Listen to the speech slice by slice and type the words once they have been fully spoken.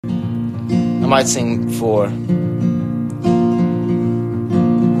might sing 4.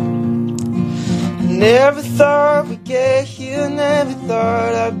 Never thought we'd get here, never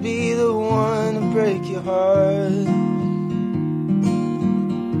thought I'd be the one to break your heart.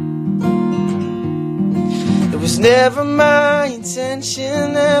 It was never my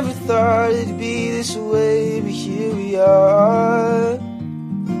intention, never thought it'd be this way, but here we are.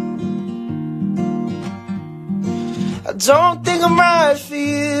 I don't think I'm right for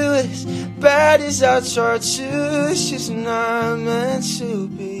you, as bad as I try to, it's just not meant to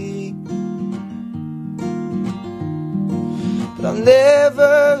be. But I'll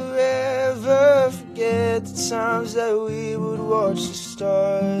never ever forget the times that we would watch the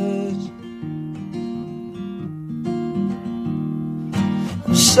stars.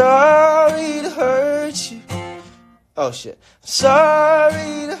 I'm sorry to hurt you. Oh shit. I'm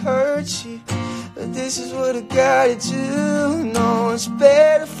sorry to hurt you, but this is what I gotta do. No, it's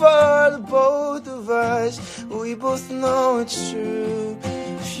better for the both of us. We both know it's true.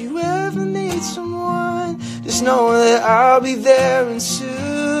 If you ever need someone, just know that I'll be there and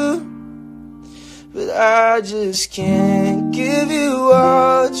soon. But I just can't give you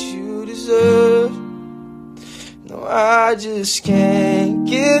what you deserve. No, I just can't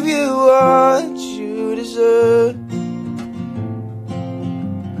give you what you deserve.